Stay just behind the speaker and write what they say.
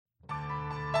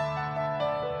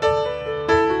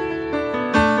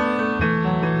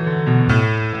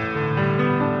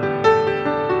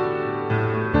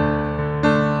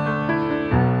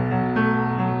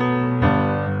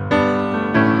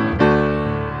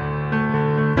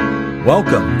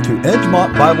Welcome to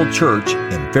Edgemont Bible Church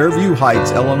in Fairview Heights,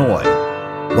 Illinois,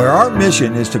 where our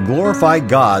mission is to glorify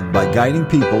God by guiding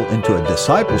people into a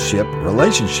discipleship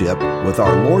relationship with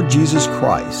our Lord Jesus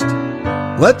Christ.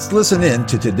 Let's listen in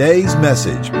to today's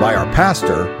message by our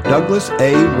pastor, Douglas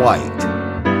A. White.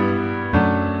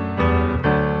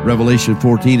 Revelation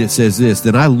 14, it says this,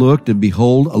 "Then I looked, and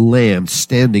behold, a Lamb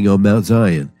standing on Mount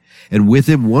Zion, and with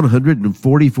him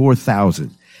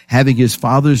 144,000, having his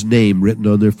Father's name written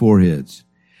on their foreheads.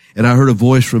 And I heard a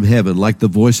voice from heaven, like the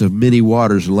voice of many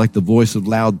waters, and like the voice of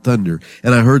loud thunder.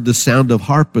 And I heard the sound of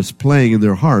harpists playing in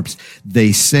their harps.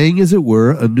 They sang, as it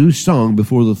were, a new song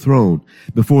before the throne,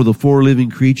 before the four living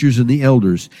creatures and the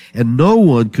elders. And no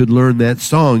one could learn that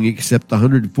song except the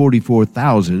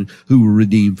 144,000 who were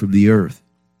redeemed from the earth.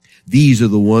 These are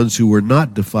the ones who were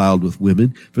not defiled with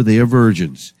women, for they are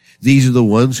virgins. These are the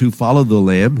ones who follow the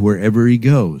Lamb wherever he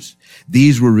goes.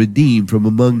 These were redeemed from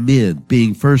among men,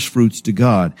 being firstfruits to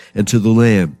God and to the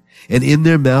Lamb. And in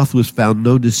their mouth was found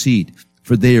no deceit,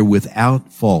 for they are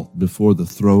without fault before the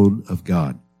throne of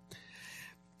God."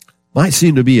 Might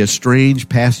seem to be a strange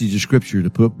passage of Scripture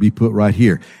to be put right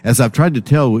here. As I've tried to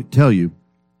tell you,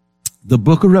 the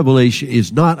book of Revelation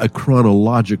is not a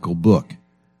chronological book.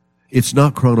 It's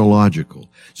not chronological.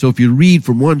 So if you read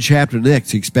from one chapter to the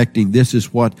next expecting this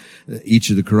is what each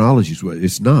of the chronologies was,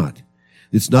 it's not.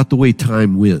 It's not the way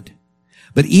time went.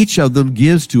 But each of them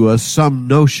gives to us some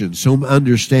notion, some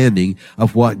understanding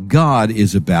of what God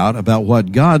is about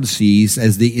what God sees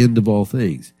as the end of all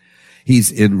things.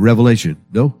 He's in Revelation.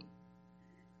 No?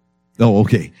 Oh,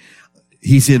 okay.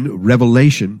 He's in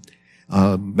Revelation.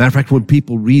 Matter of fact, when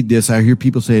people read this, I hear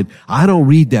people saying, "I don't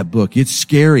read that book. It's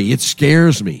scary. It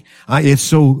scares me. It's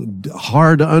so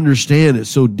hard to understand. It's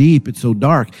so deep. It's so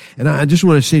dark." And I just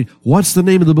want to say, what's the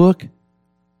name of the book?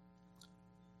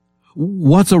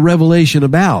 What's a revelation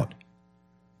about?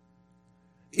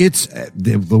 It's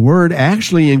the word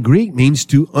actually in Greek means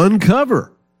to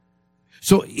uncover.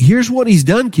 So here's what he's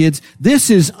done, kids. This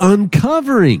is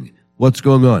uncovering what's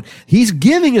going on. He's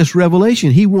giving us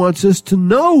revelation. He wants us to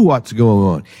know what's going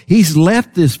on. He's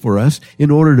left this for us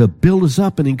in order to build us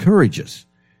up and encourage us.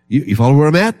 You follow where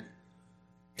I'm at?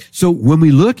 So when we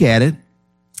look at it,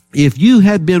 if you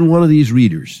had been one of these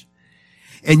readers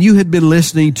and you had been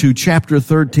listening to chapter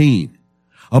 13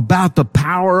 about the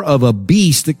power of a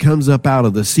beast that comes up out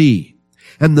of the sea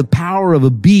and the power of a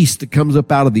beast that comes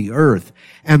up out of the earth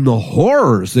and the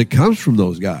horrors that comes from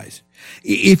those guys,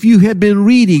 if you had been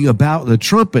reading about the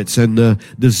trumpets and the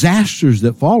disasters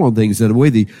that fall on things, and the way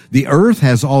the earth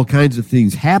has all kinds of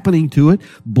things happening to it,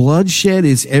 bloodshed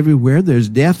is everywhere, there's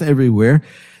death everywhere,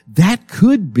 that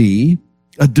could be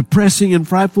a depressing and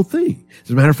frightful thing.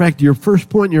 As a matter of fact, your first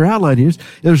point in your outline here is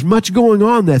there's much going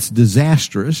on that's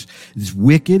disastrous, it's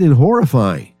wicked and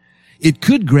horrifying. It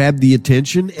could grab the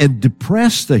attention and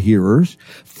depress the hearers,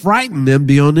 frighten them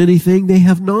beyond anything they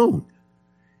have known.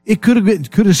 It could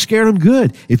have scared them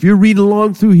good. If you're reading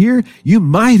along through here, you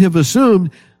might have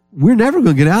assumed we're never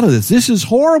going to get out of this. This is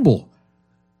horrible.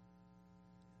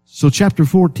 So chapter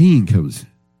 14 comes.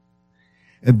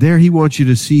 And there he wants you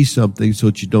to see something so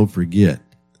that you don't forget.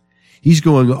 He's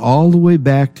going all the way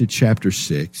back to chapter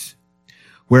 6,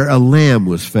 where a lamb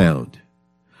was found.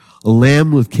 A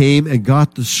lamb came and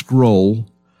got the scroll,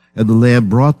 and the lamb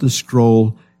brought the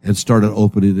scroll and started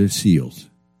opening the seals.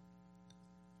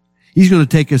 He's going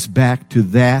to take us back to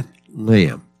that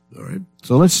lamb. All right.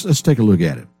 So let's take a look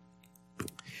at it.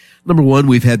 Number one,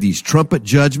 we've had these trumpet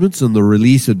judgments and the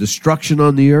release of destruction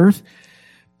on the earth.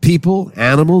 People,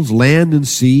 animals, land and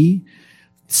sea,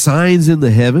 signs in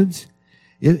the heavens.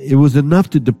 It was enough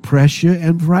to depress you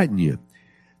and frighten you.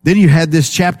 Then you had this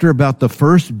chapter about the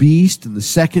first beast and the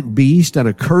second beast and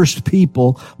a cursed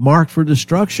people marked for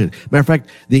destruction. Matter of fact,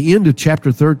 the end of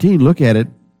chapter 13, look at it.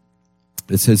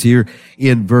 It says here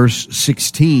in verse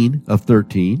 16 of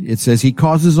 13, it says, "He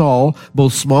causes all,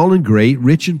 both small and great,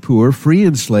 rich and poor, free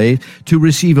and slave, to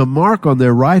receive a mark on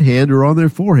their right hand or on their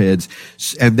foreheads,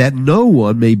 and that no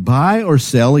one may buy or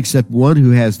sell except one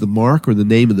who has the mark or the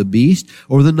name of the beast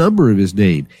or the number of his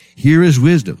name. Here is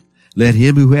wisdom. Let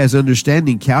him who has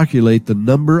understanding calculate the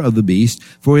number of the beast,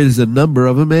 for it is the number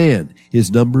of a man. His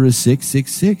number is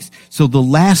 666. So the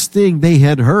last thing they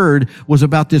had heard was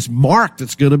about this mark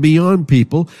that's going to be on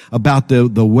people, about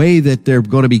the way that they're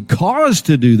going to be caused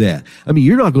to do that. I mean,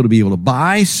 you're not going to be able to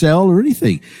buy, sell, or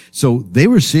anything. So they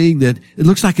were seeing that it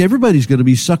looks like everybody's going to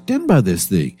be sucked in by this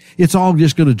thing. It's all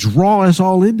just going to draw us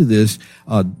all into this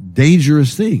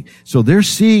dangerous thing. So they're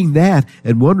seeing that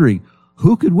and wondering,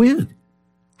 who could win?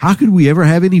 How could we ever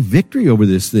have any victory over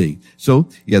this thing? So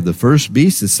you have the first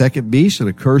beast, the second beast, and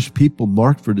a cursed people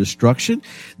marked for destruction.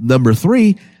 Number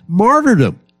 3,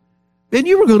 martyrdom. And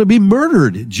you were going to be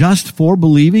murdered just for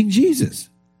believing Jesus.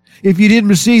 If you didn't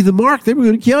receive the mark, they were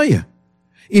going to kill you.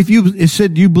 If you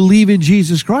said you believe in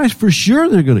Jesus Christ, for sure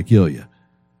they're going to kill you.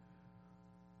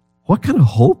 What kind of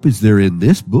hope is there in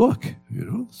this book?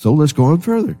 So let's go on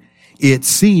further. It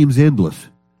seems endless.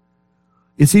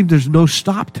 It seems there's no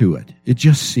stop to it. It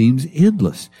just seems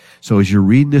endless. So as you're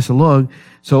reading this along,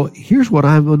 so here's what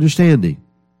I'm understanding.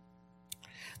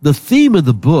 The theme of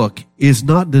the book is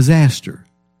not disaster.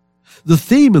 The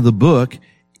theme of the book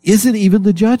isn't even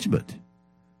the judgment,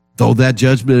 though that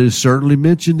judgment is certainly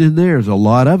mentioned in there. There's a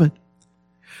lot of it.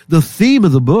 The theme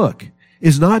of the book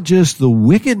is not just the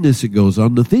wickedness that goes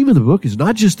on. The theme of the book is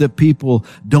not just that people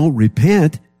don't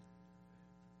repent.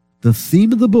 The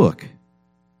theme of the book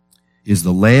is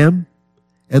the Lamb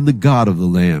and the God of the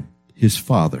Lamb, his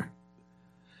Father.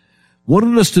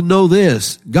 Wanting us to know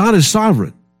this, God is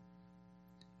sovereign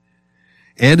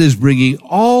and is bringing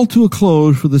all to a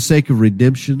close for the sake of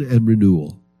redemption and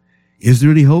renewal. Is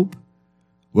there any hope?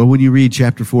 Well, when you read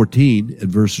chapter 14 and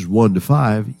verses 1 to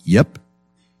 5, yep,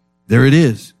 there it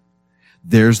is.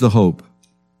 There's the hope.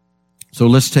 So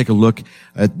let's take a look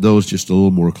at those just a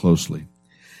little more closely.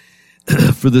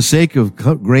 For the sake of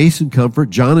grace and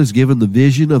comfort, John is given the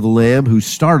vision of the Lamb who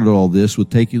started all this with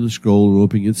taking the scroll and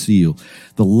opening its seal.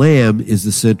 The Lamb is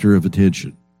the center of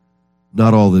attention,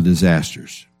 not all the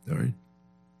disasters. All right.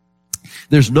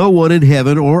 There's no one in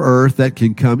heaven or earth that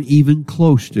can come even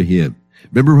close to him.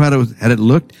 Remember how it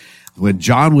looked? When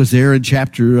John was there in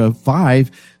chapter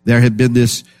 5, there had been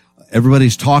this,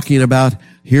 everybody's talking about,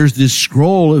 here's this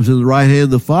scroll that was in the right hand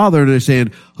of the Father, and they're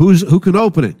saying, who can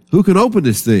open it? Who can open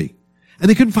this thing? And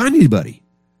they couldn't find anybody.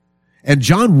 And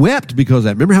John wept because of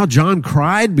that. Remember how John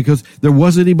cried? Because there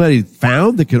wasn't anybody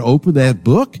found that could open that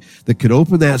book, that could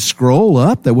open that scroll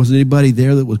up. There wasn't anybody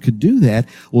there that could do that.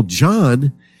 Well,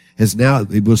 John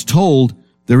he was told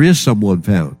there is someone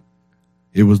found.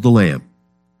 It was the Lamb.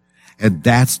 And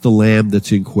that's the Lamb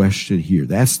that's in question here.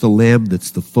 That's the Lamb that's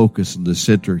the focus and the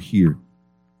center here.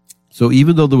 So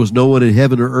even though there was no one in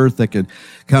heaven or earth that can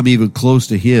come even close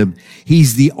to him,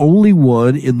 he's the only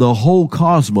one in the whole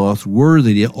cosmos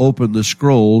worthy to open the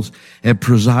scrolls and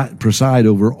preside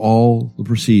over all the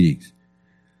proceedings.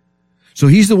 So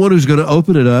he's the one who's going to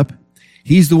open it up.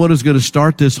 He's the one who's going to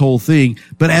start this whole thing.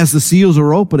 But as the seals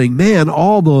are opening, man,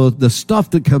 all the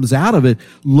stuff that comes out of it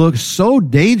looks so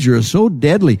dangerous, so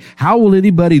deadly. How will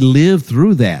anybody live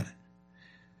through that?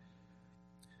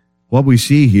 What we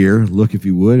see here, look if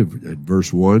you would, at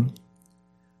verse 1.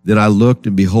 Then I looked,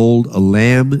 and behold, a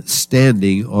lamb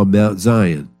standing on Mount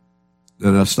Zion.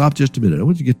 Now stop just a minute. I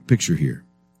want you to get the picture here.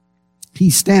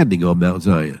 He's standing on Mount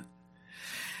Zion.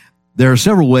 There are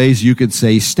several ways you could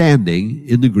say standing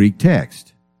in the Greek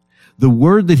text. The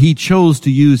word that he chose to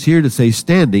use here to say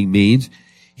standing means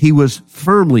he was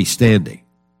firmly standing.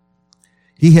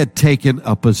 He had taken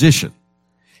a position.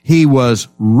 He was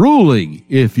ruling,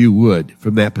 if you would,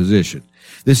 from that position.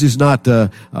 This is not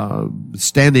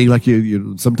standing like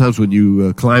you sometimes when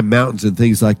you climb mountains and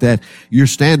things like that, you're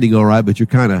standing all right, but you're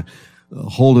kind of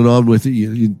holding on with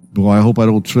it. Boy, I hope I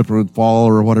don't trip or fall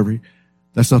or whatever.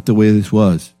 That's not the way this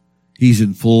was. He's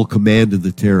in full command of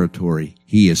the territory.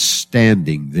 He is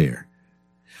standing there.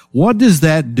 What does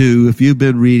that do if you've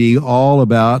been reading all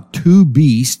about two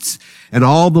beasts and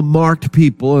all the marked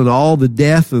people and all the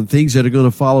death and things that are going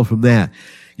to follow from that?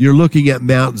 You're looking at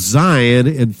Mount Zion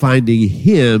and finding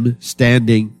him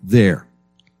standing there.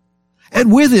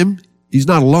 And with him, he's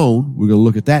not alone. We're going to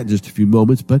look at that in just a few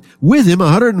moments, but with him,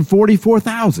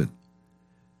 144,000.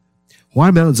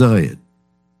 Why Mount Zion?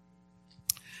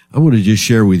 I want to just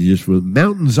share with you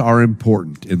mountains are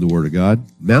important in the Word of God.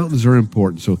 Mountains are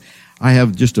important. So I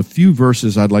have just a few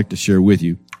verses I'd like to share with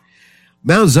you.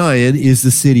 Mount Zion is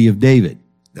the city of David.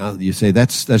 Now you say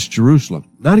that's Jerusalem.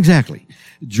 Not exactly.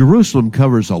 Jerusalem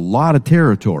covers a lot of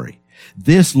territory.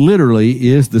 This literally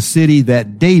is the city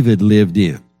that David lived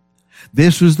in.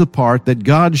 This was the part that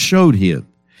God showed him.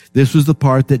 This was the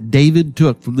part that David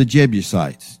took from the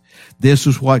Jebusites. This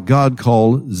was what God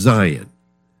called Zion.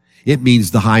 It means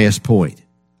the highest point.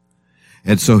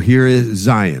 And so here is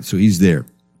Zion. So he's there.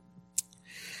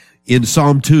 In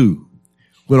Psalm 2,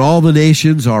 when all the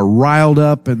nations are riled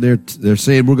up and they're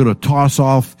saying we're going to toss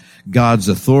off God's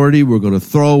authority, we're going to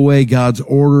throw away God's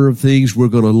order of things, we're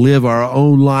going to live our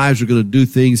own lives, we're going to do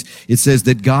things, it says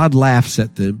that God laughs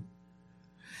at them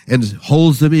and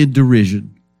holds them in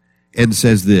derision and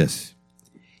says this,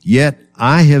 "Yet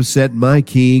I have set my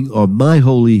king on my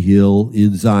holy hill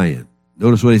in Zion."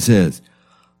 Notice what he says.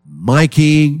 My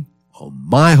king on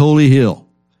my holy hill.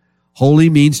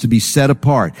 Holy means to be set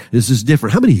apart. This is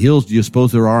different. How many hills do you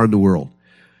suppose there are in the world?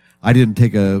 I didn't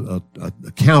take a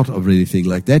count of anything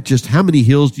like that. Just how many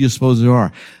hills do you suppose there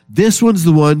are? This one's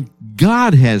the one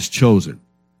God has chosen.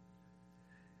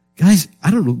 Guys,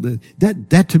 I don't know.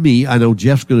 That to me, I know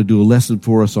Jeff's going to do a lesson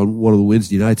for us on one of the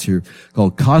Wednesday nights here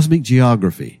called Cosmic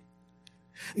Geography.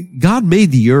 God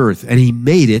made the earth, and he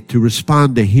made it to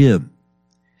respond to him.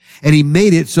 And he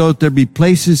made it so that there'd be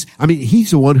places. I mean,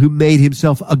 he's the one who made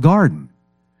himself a garden.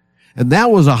 And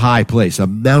that was a high place, a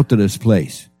mountainous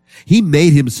place. He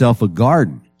made himself a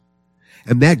garden.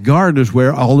 And that garden is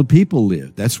where all the people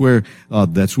lived. That's where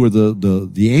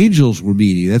the angels were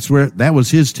meeting. That was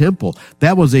his temple.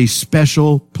 That was a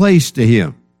special place to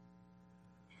him.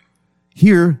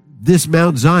 Here, this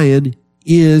Mount Zion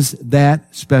is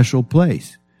that special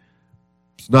place.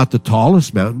 It's not the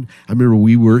tallest mountain. I remember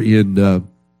we were in,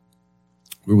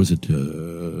 where was it?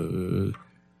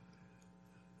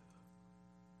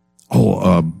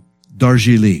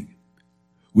 Darjeeling.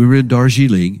 We were in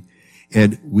Darjeeling,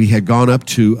 and we had gone up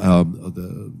to,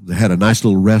 they had a nice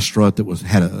little restaurant that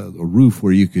had a roof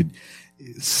where you could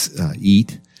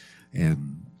eat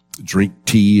and drink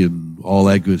tea and all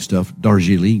that good stuff.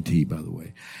 Darjeeling tea, by the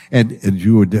way. And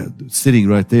you were sitting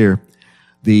right there.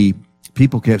 The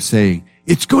people kept saying,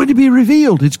 "It's going to be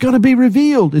revealed. It's going to be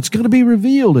revealed. It's going to be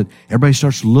revealed." And everybody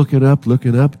starts looking up.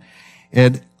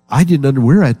 And I didn't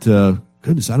we're at,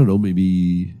 goodness, I don't know,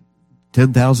 maybe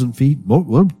 10,000 feet,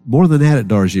 more than that at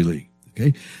Darjeeling.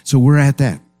 Okay. So we're at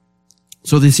that.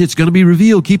 So they say it's going to be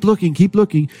revealed. Keep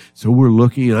looking. So we're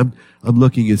looking, and I'm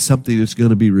looking at something that's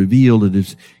going to be revealed. And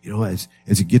it's,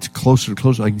 as it gets closer and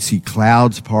closer, I can see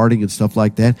clouds parting and stuff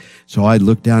like that. So I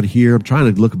look down here. I'm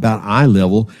trying to look about eye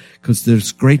level because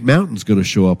there's great mountains going to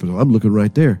show up. And I'm looking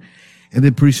right there. And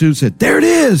then pretty soon said, there it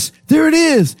is.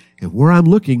 And where I'm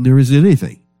looking, there isn't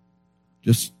anything.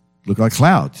 Just look like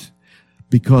clouds,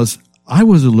 because I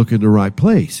wasn't looking in the right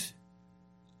place.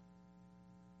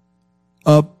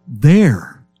 Up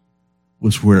there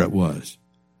was where it was.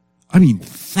 I mean,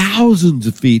 thousands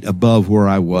of feet above where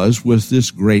I was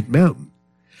this great mountain.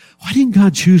 Why didn't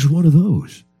God choose one of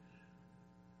those?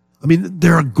 I mean,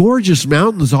 there are gorgeous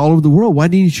mountains all over the world. Why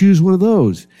didn't he choose one of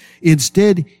those?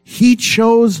 Instead, he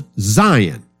chose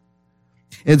Zion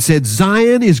and said,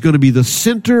 Zion is going to be the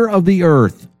center of the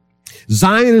earth.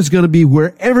 Zion is going to be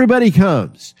where everybody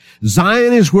comes.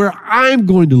 Zion is where I'm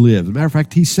going to live. As a matter of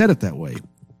fact, he said it that way.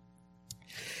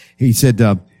 He said,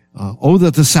 oh,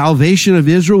 that the salvation of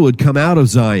Israel would come out of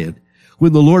Zion.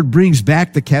 When the Lord brings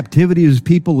back the captivity of his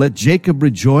people, let Jacob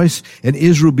rejoice and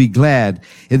Israel be glad.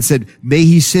 And said, may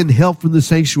he send help from the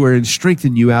sanctuary and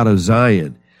strengthen you out of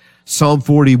Zion. Psalm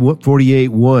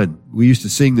 48:1. We used to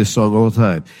sing this song all the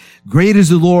time. Great is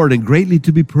the Lord and greatly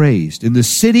to be praised in the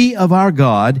city of our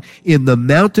God, in the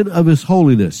mountain of his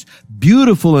holiness,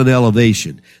 beautiful in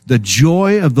elevation. The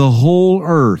joy of the whole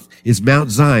earth is Mount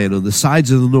Zion on the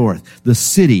sides of the north, the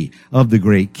city of the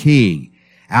great King.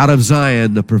 Out of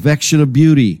Zion, the perfection of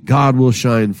beauty, God will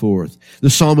shine forth. The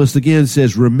psalmist again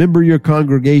says, remember your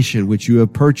congregation, which you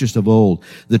have purchased of old,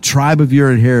 the tribe of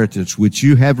your inheritance, which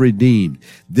you have redeemed,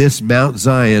 this Mount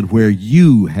Zion where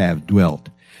you have dwelt.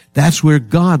 That's where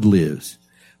God lives.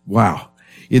 Wow.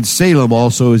 In Salem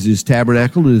also is his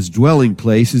tabernacle, and his dwelling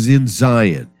place is in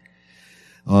Zion.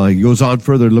 He goes on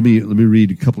further. Let me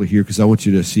read a couple of here because I want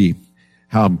you to see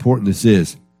how important this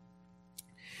is.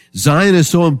 Zion is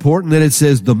so important that it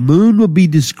says, the moon will be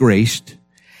disgraced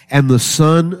and the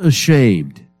sun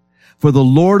ashamed. For the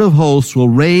Lord of hosts will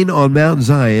reign on Mount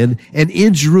Zion and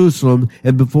in Jerusalem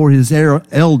and before his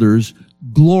elders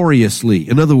gloriously.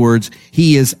 In other words,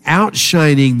 he is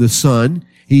outshining the sun.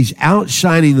 He's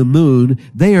outshining the moon.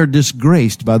 They are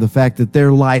disgraced by the fact that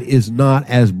their light is not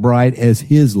as bright as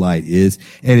his light is,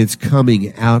 and it's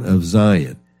coming out of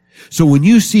Zion. So when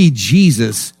you see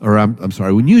Jesus,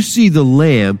 when you see the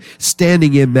Lamb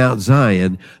standing in Mount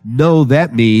Zion, know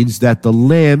that means that the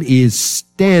Lamb is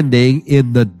standing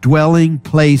in the dwelling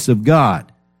place of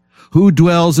God. Who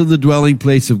dwells in the dwelling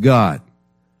place of God?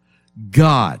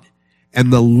 God.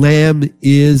 And the Lamb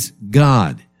is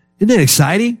God. Isn't that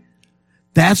exciting?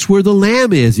 That's where the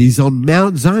Lamb is. He's on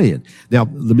Mount Zion. Now,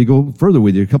 let me go further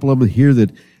with you. A couple of them here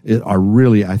that are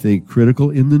really, I think,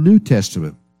 critical in the New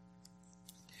Testament.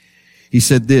 He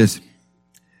said this,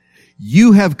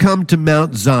 you have come to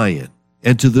Mount Zion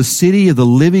and to the city of the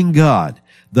living God,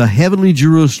 the heavenly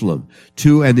Jerusalem,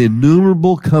 to an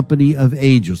innumerable company of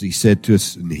angels. He said to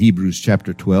us in Hebrews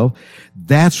chapter 12,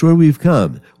 that's where we've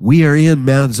come. We are in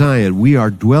Mount Zion. We are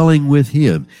dwelling with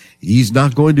him. He's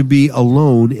not going to be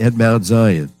alone at Mount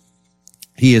Zion.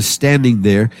 He is standing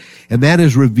there, and that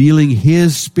is revealing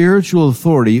his spiritual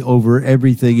authority over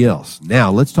everything else.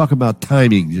 Now, let's talk about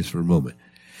timing just for a moment.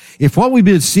 If what we've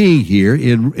been seeing here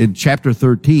in chapter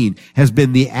 13 has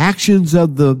been the actions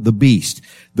of the beast,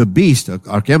 okay,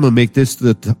 I'm going to make this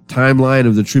the timeline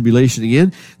of the tribulation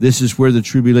again. This is where the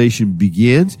tribulation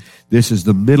begins. This is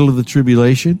the middle of the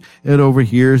tribulation. And over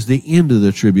here is the end of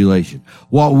the tribulation.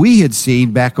 What we had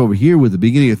seen back over here with the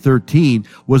beginning of 13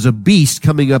 was a beast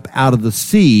coming up out of the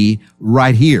sea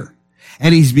right here.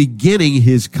 And he's beginning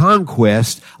his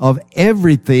conquest of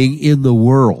everything in the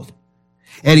world.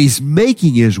 And he's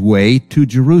making his way to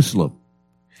Jerusalem.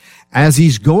 As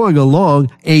he's going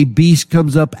along, a beast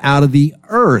comes up out of the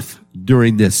earth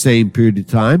during this same period of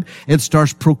time and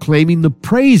starts proclaiming the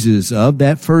praises of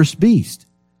that first beast.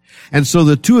 And so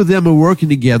the two of them are working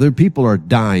together. People are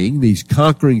dying. These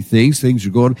conquering things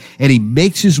are going, and he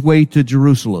makes his way to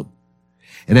Jerusalem.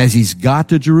 And as he's got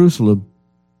to Jerusalem,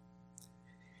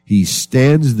 he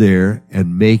stands there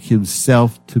and makes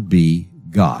himself to be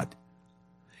God.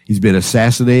 He's been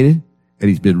assassinated, and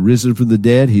he's been risen from the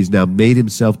dead. He's now made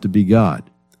himself to be God.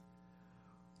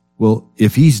 Well,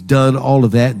 if he's done all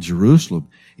of that in Jerusalem,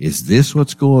 is this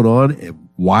what's going on?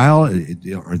 While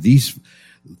are these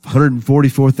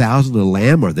 144,000 a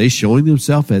lamb, are they showing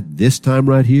themselves at this time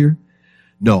right here?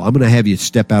 No, I'm going to have you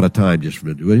step out of time just for a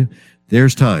minute, will you?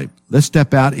 There's time. Let's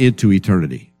step out into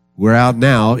eternity. We're out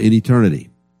now in eternity.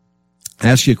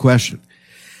 Ask you a question.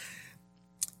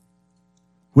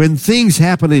 When things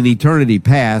happen in eternity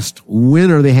past,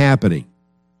 when are they happening?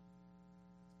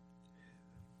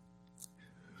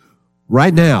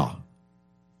 Right now.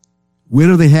 When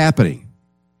are they happening?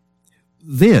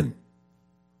 Then.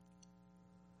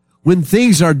 When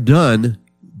things are done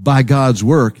by God's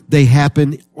work, they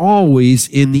happen always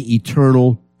in the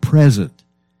eternal present.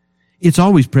 It's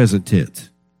always present tense.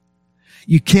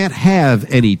 You can't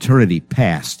have an eternity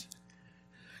past.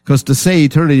 Because to say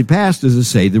eternity past is to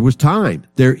say there was time.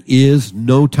 There is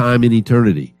no time in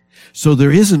eternity. So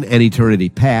there isn't an eternity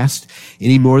past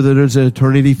any more than there's an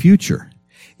eternity future.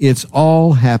 It's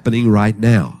all happening right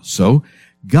now. So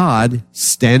God,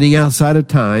 standing outside of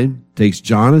time, takes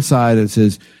John aside and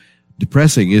says,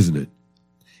 depressing, isn't it?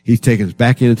 He's taken us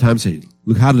back into time and saying,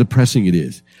 look how depressing it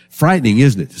is. Frightening,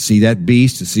 isn't it? To see that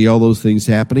beast, to see all those things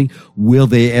happening. Will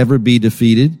they ever be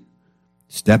defeated?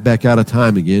 Step back out of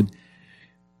time again.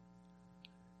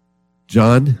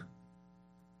 John,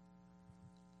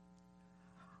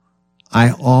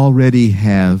 I already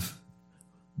have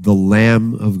the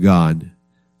Lamb of God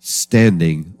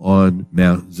standing on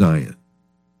Mount Zion.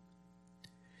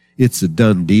 It's a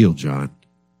done deal, John.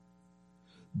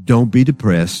 Don't be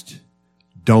depressed.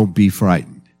 Don't be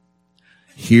frightened.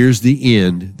 Here's the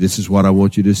end. This is what I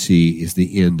want you to see is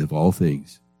the end of all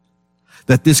things.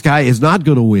 That this guy is not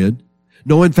going to win.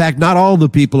 No, in fact, not all the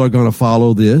people are going to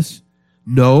follow this.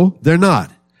 No, they're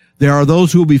not. There are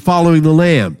those who will be following the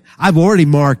Lamb. I've already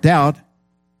marked out.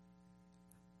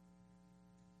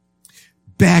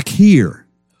 Back here,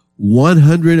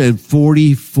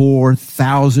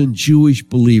 144,000 Jewish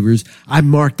believers. I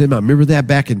marked them. I remember that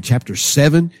back in chapter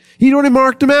 7. He'd already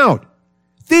marked them out.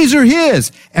 These are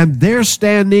his. And they're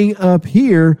standing up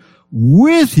here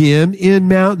with him in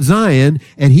Mount Zion,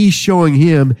 and he's showing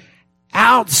him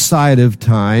outside of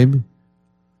time.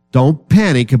 Don't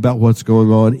panic about what's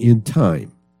going on in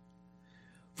time.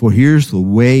 For here's the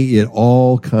way it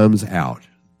all comes out.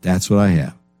 That's what I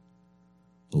have.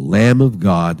 The Lamb of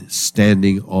God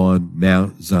standing on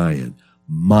Mount Zion,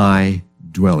 my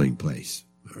dwelling place.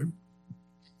 All right.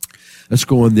 Let's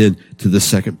go on then to the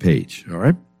second page. All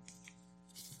right.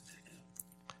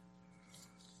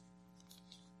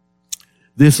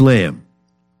 This Lamb,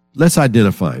 let's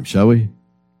identify him, shall we?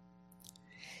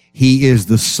 He is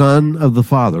the Son of the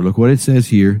Father. Look what it says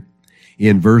here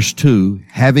in verse 2,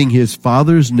 having his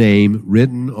Father's name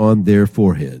written on their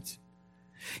foreheads.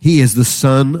 He is the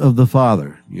Son of the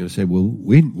Father. You're going to say, well,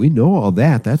 we know all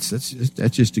that. That's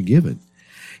just a given.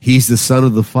 He's the Son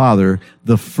of the Father,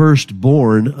 the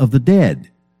firstborn of the dead.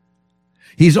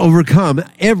 He's overcome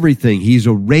everything. He's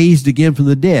raised again from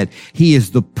the dead. He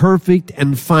is the perfect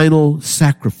and final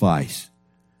sacrifice.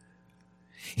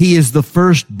 He is the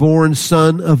firstborn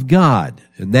Son of God,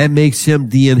 and that makes him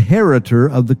the inheritor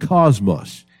of the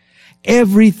cosmos.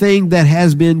 Everything that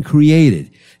has been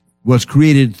created was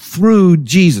created through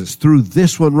Jesus, through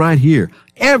this one right here.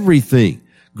 Everything,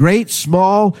 great,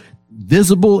 small,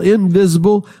 visible,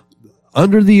 invisible,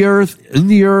 under the earth, in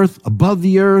the earth, above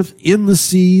the earth, in the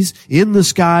seas, in the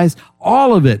skies,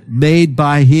 all of it made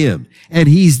by him. And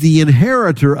he's the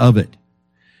inheritor of it.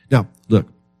 Now, look.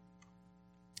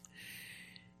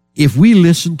 If we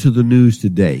listen to the news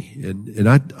today, and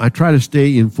I try to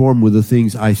stay informed with the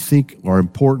things I think are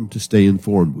important to stay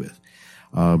informed with.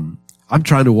 I'm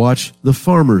trying to watch the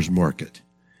farmer's market.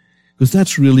 because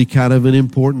that's really kind of an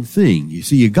important thing. You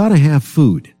see, you got to have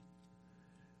food.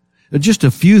 And just a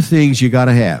few things you got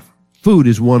to have. Food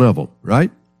is one of them,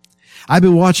 right? I've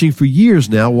been watching for years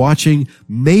now, watching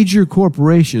major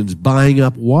corporations buying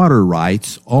up water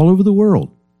rights all over the world.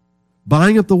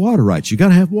 Buying up the water rights. You got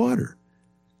to have water.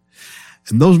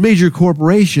 And those major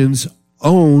corporations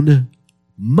own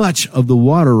much of the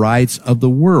water rights of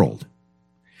the world.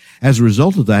 As a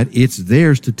result of that, it's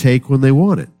theirs to take when they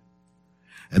want it.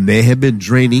 And they have been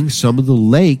draining some of the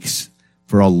lakes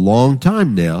for a long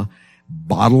time now,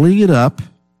 bottling it up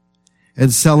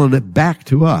and selling it back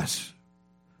to us.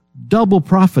 Double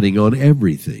profiting on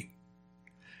everything.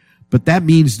 But that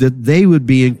means that they would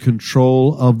be in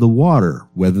control of the water,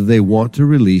 whether they want to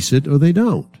release it or they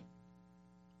don't.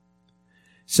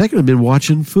 Second, I've been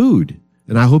watching food,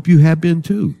 and I hope you have been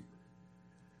too.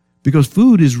 Because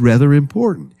food is rather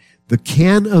important. The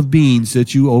can of beans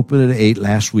that you opened and ate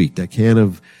last week, that can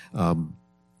of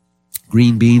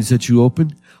green beans that you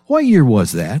opened, what year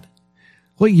was that?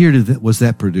 What year was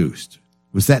that produced?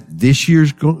 Was that this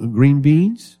year's green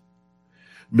beans?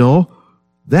 No,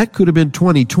 that could have been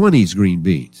 2020's green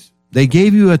beans. They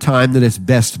gave you a time that it's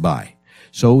best by,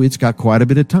 so it's got quite a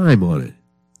bit of time on it.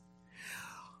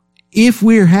 If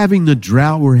we're having the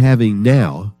drought we're having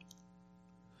now,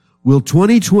 will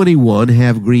 2021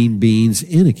 have green beans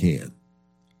in a can?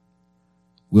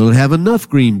 Will it have enough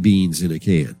green beans in a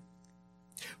can?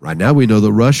 Right now we know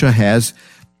that Russia has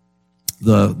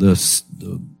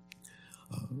the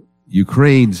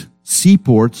Ukraine's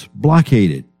seaports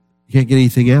blockaded. You can't get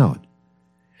anything out.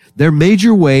 Their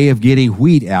major way of getting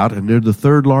wheat out, and they're the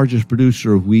third largest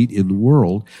producer of wheat in the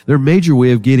world, their major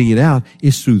way of getting it out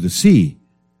is through the sea.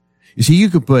 You see, you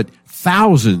could put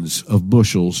thousands of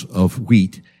bushels of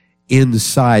wheat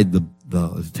inside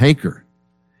the tanker.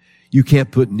 You can't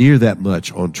put near that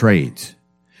much on trains.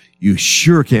 You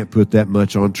sure can't put that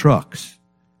much on trucks.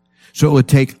 So it would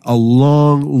take a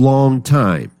long, long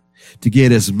time to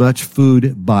get as much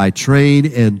food by train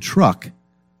and truck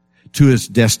to its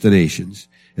destinations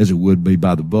as it would be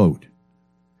by the boat.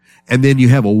 And then you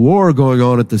have a war going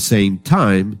on at the same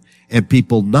time, and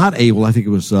people not able, I think it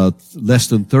was less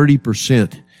than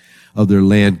 30% of their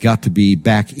land got to be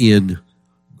back in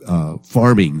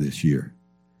farming this year.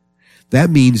 That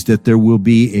means that there will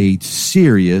be a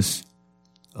serious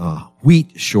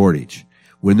wheat shortage.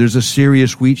 When there's a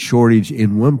serious wheat shortage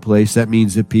in one place, that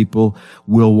means that people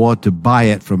will want to buy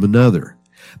it from another.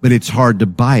 But it's hard to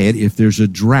buy it if there's a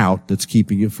drought that's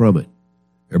keeping it from it.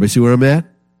 Everybody see where I'm at?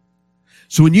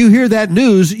 So when you hear that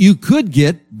news, you could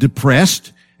get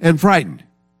depressed and frightened.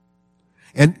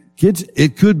 And kids,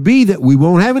 it could be that we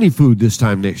won't have any food this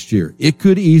time next year. It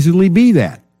could easily be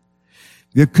that.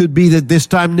 It could be that this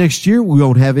time next year we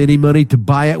won't have any money to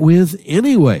buy it with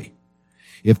anyway.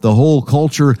 If the whole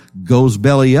culture goes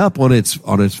belly up on its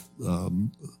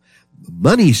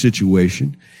money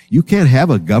situation, you can't have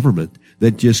a government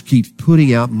that just keeps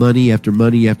putting out money after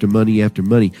money after money after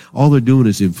money. All they're doing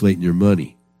is inflating your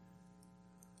money.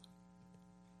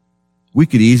 We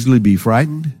could easily be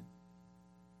frightened.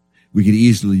 We could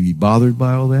easily be bothered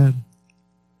by all that.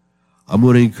 I'm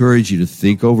going to encourage you to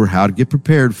think over how to get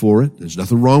prepared for it. There's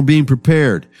nothing wrong being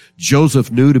prepared.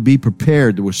 Joseph knew to be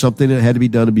prepared. There was something that had to be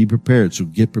done to be prepared, so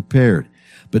get prepared.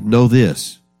 But know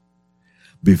this.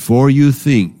 Before you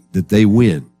think that they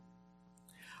win,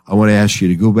 I want to ask you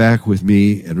to go back with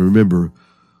me and remember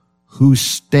who's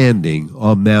standing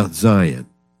on Mount Zion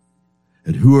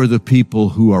and who are the people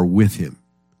who are with him.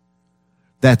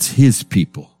 That's his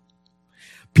people.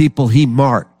 People he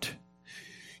marked.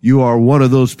 You are one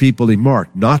of those people he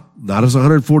marked, not as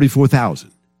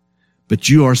 144,000, but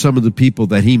you are some of the people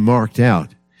that he marked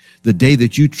out the day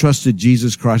that you trusted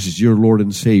Jesus Christ as your Lord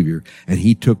and Savior, and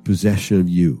he took possession of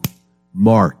you.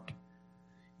 Marked.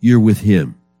 You're with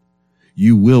him.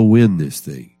 You will win this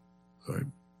thing. All right.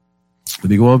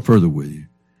 Let me go on further with you.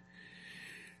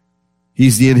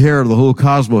 He's the inheritor of the whole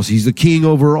cosmos. He's the king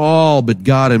over all but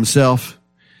God himself.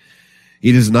 He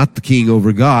is not the king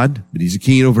over God, but he's the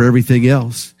king over everything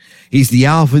else. He's the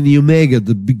Alpha and the Omega,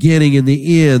 the beginning and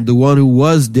the end, the one who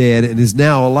was dead and is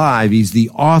now alive. He's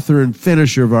the author and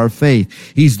finisher of our faith.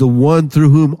 He's the one through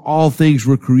whom all things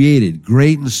were created,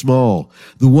 great and small.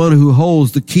 The one who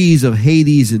holds the keys of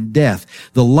Hades and death,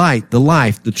 the light, the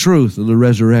life, the truth, and the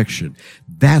resurrection.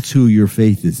 That's who your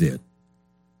faith is in.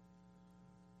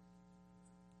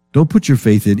 Don't put your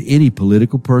faith in any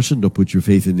political person. Don't put your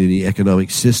faith in any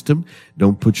economic system.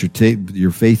 Don't put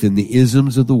your faith in the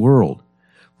isms of the world.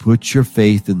 Put your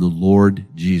faith in the Lord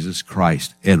Jesus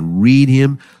Christ and read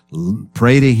him,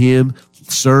 pray to him,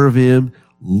 serve him,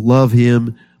 love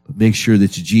him, make sure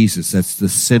that Jesus, that's the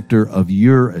center of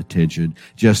your attention,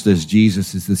 just as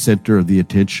Jesus is the center of the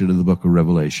attention of the book of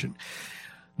Revelation.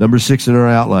 Number 6 in our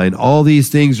outline, all these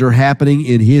things are happening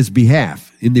in his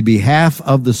behalf, in the behalf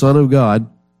of the Son of God,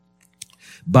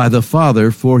 by the Father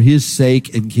for his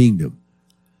sake and kingdom.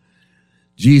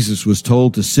 Jesus was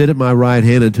told to sit at my right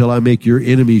hand until I make your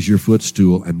enemies your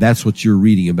footstool, and that's what you're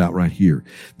reading about right here.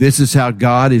 This is how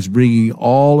God is bringing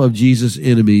all of Jesus'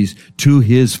 enemies to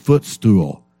his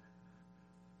footstool.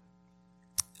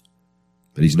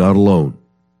 But he's not alone.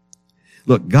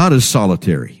 Look, God is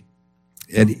solitary,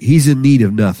 and he's in need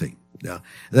of nothing. Now,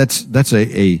 that's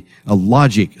a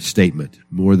logic statement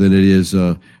more than it is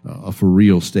a for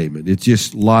real statement. It's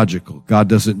just logical. God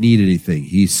doesn't need anything.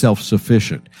 He's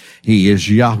self-sufficient. He is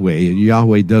Yahweh, and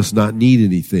Yahweh does not need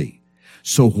anything.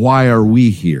 So why are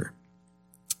we here?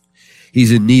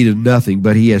 He's in need of nothing,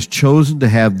 but he has chosen to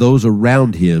have those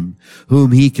around him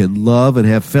whom he can love and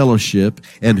have fellowship,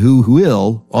 and who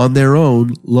will, on their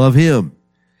own, love him.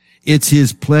 It's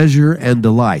his pleasure and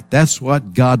delight. That's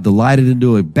what God delighted in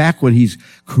doing. Back when he's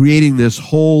creating this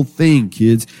whole thing,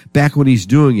 kids, back when he's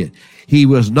doing it, he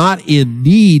was not in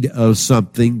need of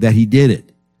something that he did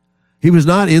it. He was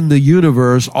not in the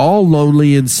universe all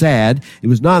lonely and sad. He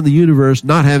was not in the universe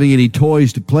not having any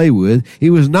toys to play with. He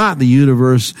was not in the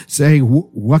universe saying,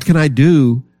 what can I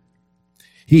do?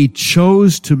 He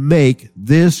chose to make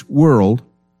this world.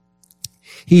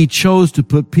 He chose to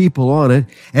put people on it,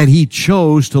 and he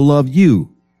chose to love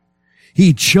you.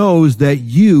 He chose that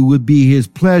you would be his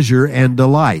pleasure and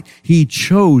delight. He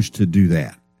chose to do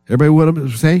that. Everybody what I'm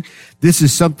saying? This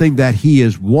is something that he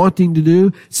is wanting to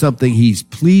do, something he's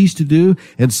pleased to do,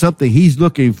 and something he's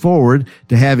looking forward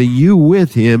to having you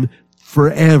with him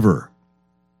forever.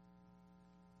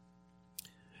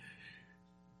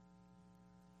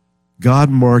 God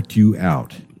marked you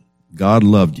out. God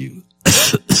loved you.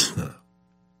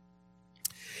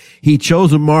 He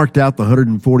chose and marked out the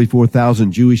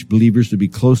 144,000 Jewish believers to be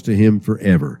close to him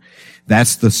forever.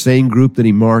 That's the same group that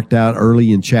he marked out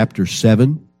early in chapter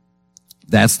 7.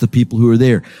 That's the people who are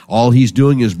there. All he's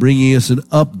doing is bringing us an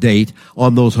update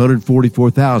on those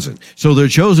 144,000. So they're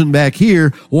chosen back here.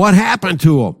 What happened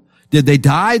to them? Did they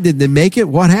die? Did they make it?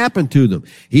 What happened to them?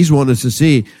 He's wanting us to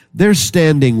see they're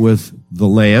standing with the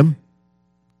Lamb.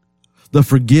 The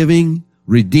forgiving,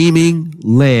 redeeming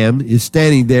Lamb is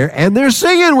standing there, and they're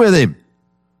singing with him.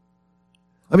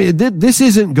 I mean, this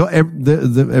isn't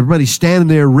everybody standing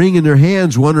there wringing their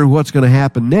hands wondering what's going to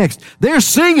happen next. They're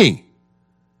singing.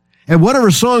 And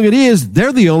whatever song it is,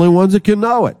 they're the only ones that can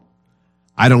know it.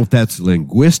 I don't know if that's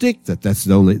linguistic, that's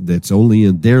only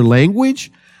in their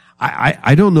language.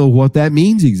 I don't know what that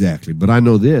means exactly, but I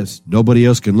know this. Nobody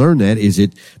else can learn that. Is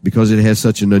it because it has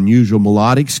such an unusual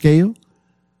melodic scale?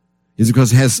 Is it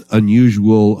because it has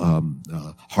unusual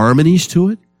harmonies to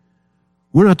it?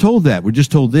 We're not told that. We're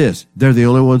just told this. They're the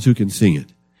only ones who can sing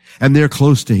it. And they're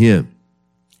close to him.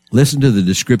 Listen to the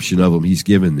description of them he's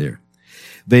given there.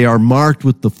 They are marked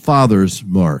with the Father's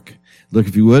mark. Look,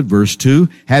 if you would, verse 2,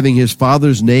 having his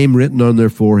Father's name written on their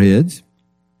foreheads.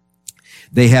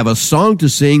 They have a song to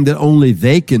sing that only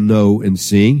they can know and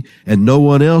sing, and no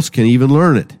one else can even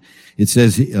learn it. It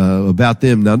says about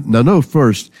them. Now note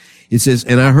first, it says,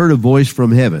 and I heard a voice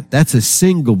from heaven. That's a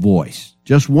single voice,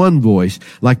 just one voice,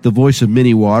 like the voice of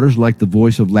many waters, like the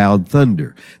voice of loud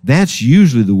thunder. That's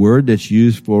usually the word that's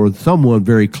used for someone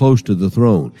very close to the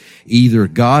throne, either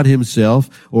God himself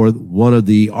or one of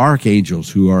the archangels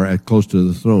who are close to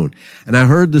the throne. And I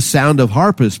heard the sound of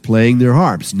harpists playing their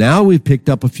harps. Now we've picked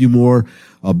up a few more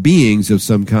beings of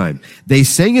some kind. They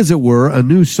sang, as it were, a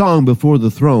new song before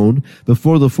the throne,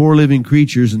 before the four living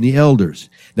creatures and the elders.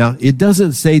 Now, it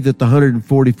doesn't say that the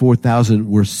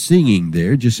 144,000 were singing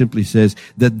there. It just simply says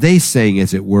that they sang,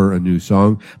 as it were, a new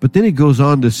song. But then it goes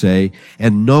on to say,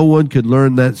 and no one could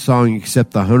learn that song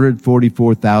except the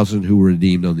 144,000 who were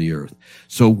redeemed on the earth.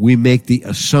 So we make the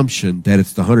assumption that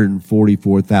it's the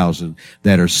 144,000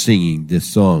 that are singing this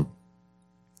song.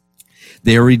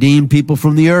 They are redeemed people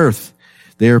from the earth.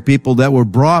 They are people that were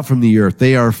brought from the earth.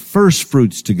 They are first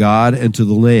fruits to God and to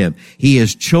the Lamb. He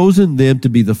has chosen them to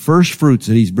be the first fruits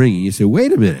that he's bringing. You say,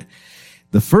 wait a minute.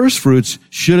 The first fruits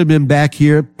should have been back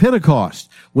here at Pentecost.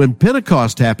 When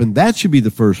Pentecost happened, that should be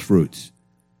the first fruits.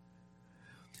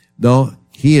 No,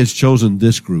 he has chosen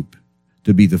this group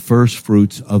to be the first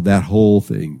fruits of that whole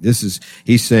thing.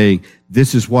 He's saying,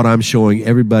 this is what I'm showing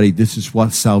everybody. This is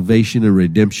what salvation and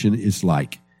redemption is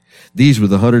like. These were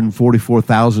the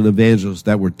 144,000 evangelists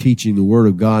that were teaching the Word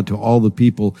of God to all the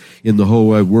people in the whole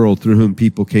wide world through whom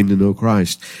people came to know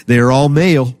Christ. They are all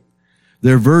male.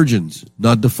 They're virgins,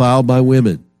 not defiled by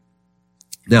women.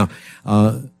 Now,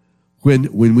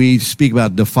 When we speak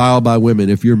about defiled by women,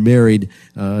 if you're married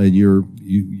and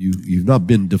you've not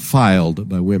been defiled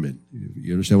by women,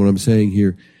 you understand what I'm saying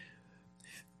here?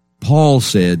 Paul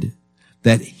said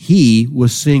that he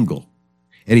was single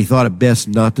and he thought it best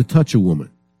not to touch a woman.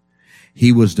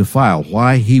 He was defiled.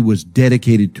 Why? He was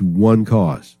dedicated to one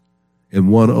cause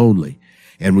and one only.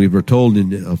 And we were told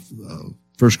in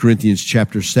 1 Corinthians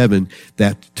chapter 7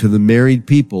 that to the married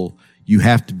people, you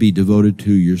have to be devoted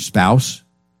to your spouse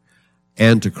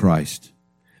and to Christ.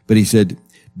 But he said,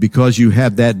 because you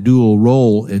have that dual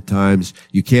role at times,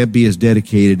 you can't be as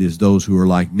dedicated as those who are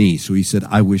like me. So he said,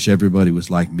 I wish everybody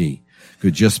was like me,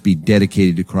 could just be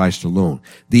dedicated to Christ alone.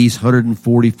 These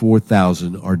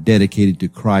 144,000 are dedicated to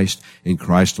Christ and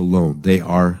Christ alone. They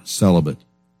are celibate.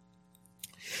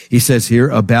 He says here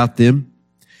about them,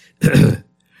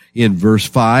 in verse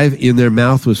 5, in their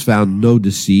mouth was found no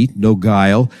deceit, no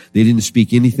guile. They didn't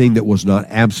speak anything that was not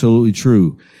absolutely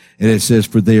true. And it says,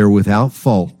 for they are without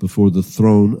fault before the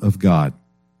throne of God.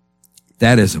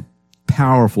 That is a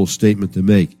powerful statement to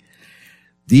make.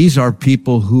 These are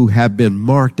people who have been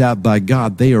marked out by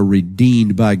God. They are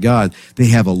redeemed by God. They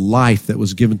have a life that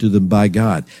was given to them by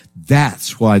God.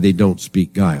 That's why they don't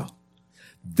speak guile.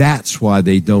 That's why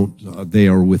they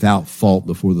are without fault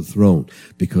before the throne,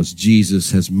 because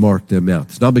Jesus has marked them out.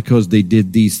 It's not because they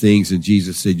did these things and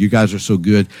Jesus said, you guys are so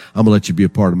good, I'm going to let you be a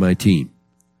part of my team.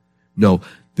 No,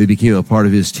 they became a part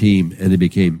of his team and they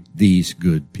became these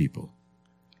good people.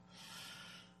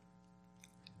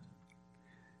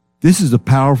 This is the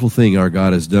powerful thing our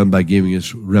God has done by giving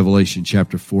us Revelation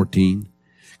chapter 14,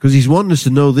 because he's wanting us to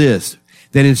know this,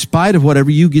 that in spite of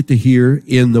whatever you get to hear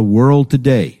in the world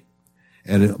today,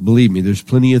 and believe me, there's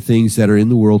plenty of things that are in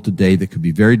the world today that could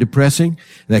be very depressing,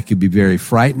 that could be very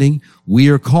frightening. We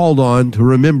are called on to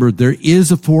remember there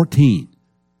is a 14.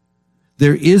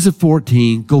 There is a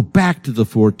 14. Go back to the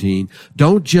 14.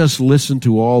 Don't just listen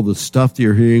to all the stuff that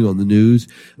you're hearing on the news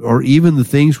or even the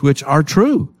things which are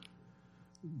true.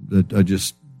 That are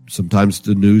just sometimes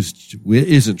the news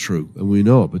isn't true and we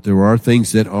know it, but there are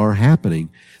things that are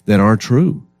happening that are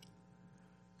true.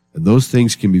 And those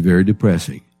things can be very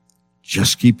depressing.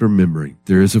 Just keep remembering,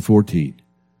 there is a 14.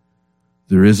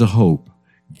 There is a hope.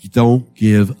 Don't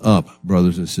give up,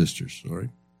 brothers and sisters. All right?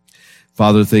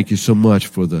 Father, thank you so much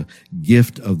for the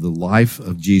gift of the life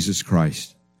of Jesus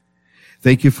Christ.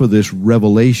 Thank you for this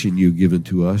revelation you've given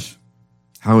to us.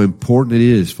 How important it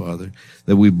is, Father,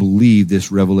 that we believe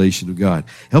this revelation of God.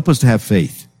 Help us to have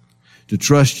faith, to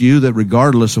trust you that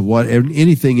regardless of what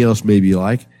anything else may be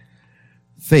like,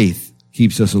 faith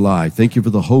keeps us alive. Thank you for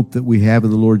the hope that we have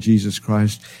in the Lord Jesus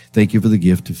Christ. Thank you for the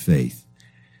gift of faith.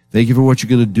 Thank you for what you're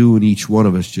going to do in each one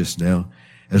of us just now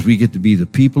as we get to be the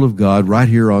people of God right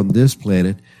here on this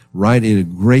planet, right in a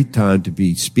great time to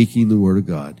be speaking the word of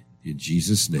God. In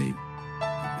Jesus' name,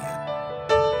 amen.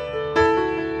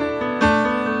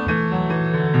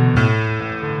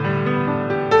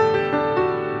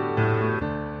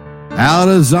 Out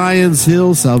of Zion's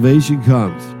hill, salvation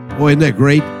comes. Boy, isn't that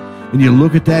great? When you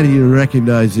look at that and you're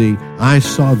recognizing, I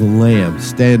saw the Lamb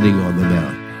standing on the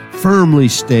mount, firmly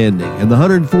standing, and the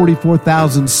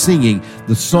 144,000 singing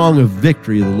the song of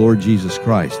victory of the Lord Jesus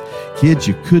Christ. Kids,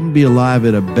 you couldn't be alive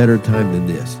at a better time than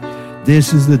this.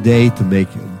 This is the day to make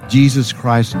Jesus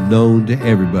Christ known to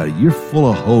everybody. You're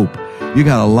full of hope. You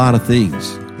got a lot of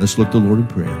things. Let's look to the Lord in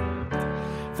prayer.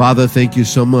 Father, thank you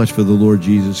so much for the Lord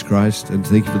Jesus Christ, and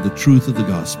thank you for the truth of the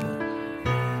gospel.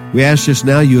 We ask just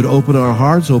now you would open our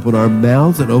hearts, open our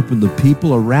mouths, and open the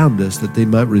people around us that they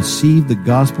might receive the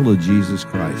gospel of Jesus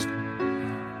Christ.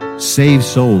 Save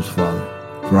souls, Father.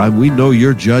 For we know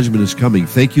your judgment is coming.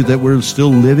 Thank you that we're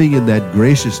still living in that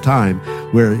gracious time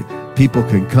where people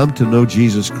can come to know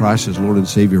Jesus Christ as Lord and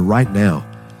Savior right now.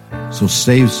 So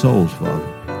save souls, Father.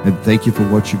 And thank you for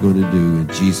what you're going to do in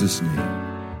Jesus' name.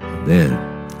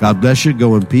 Amen. God bless you.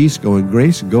 Go in peace, go in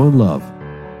grace, and go in love.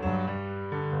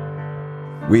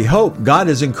 We hope God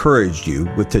has encouraged you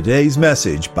with today's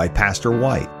message by Pastor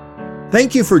White.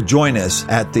 Thank you for joining us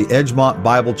at the Edgemont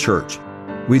Bible Church.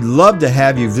 We'd love to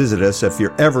have you visit us if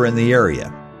you're ever in the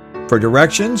area. For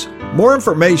directions, more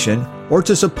information, or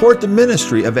to support the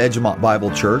ministry of Edgemont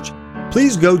Bible Church,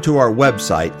 please go to our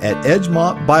website at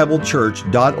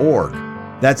edgemontbiblechurch.org.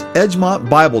 That's Edgemont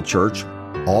Bible Church,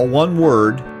 all one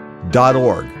word,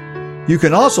 .org. You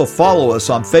can also follow us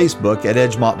on Facebook at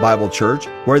Edgemont Bible Church,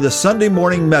 where the Sunday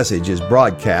morning message is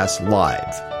broadcast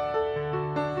live.